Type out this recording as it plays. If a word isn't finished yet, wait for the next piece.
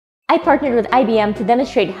I partnered with IBM to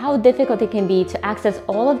demonstrate how difficult it can be to access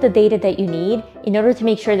all of the data that you need in order to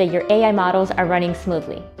make sure that your AI models are running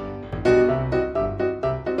smoothly.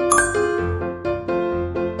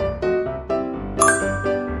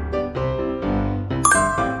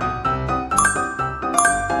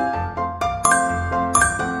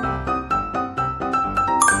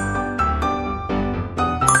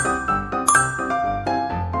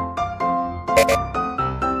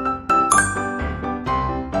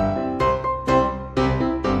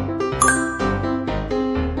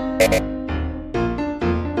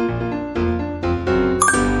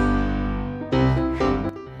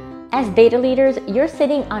 As data leaders, you're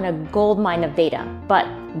sitting on a gold mine of data, but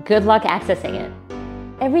good luck accessing it.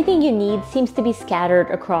 Everything you need seems to be scattered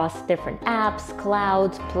across different apps,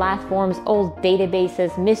 clouds, platforms, old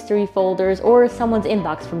databases, mystery folders, or someone's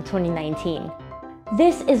inbox from 2019.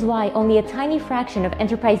 This is why only a tiny fraction of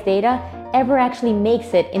enterprise data ever actually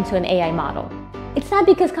makes it into an AI model. It's not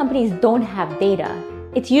because companies don't have data,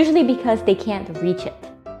 it's usually because they can't reach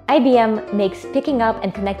it. IBM makes picking up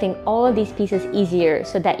and connecting all of these pieces easier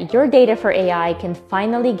so that your data for AI can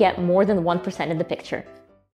finally get more than 1% in the picture.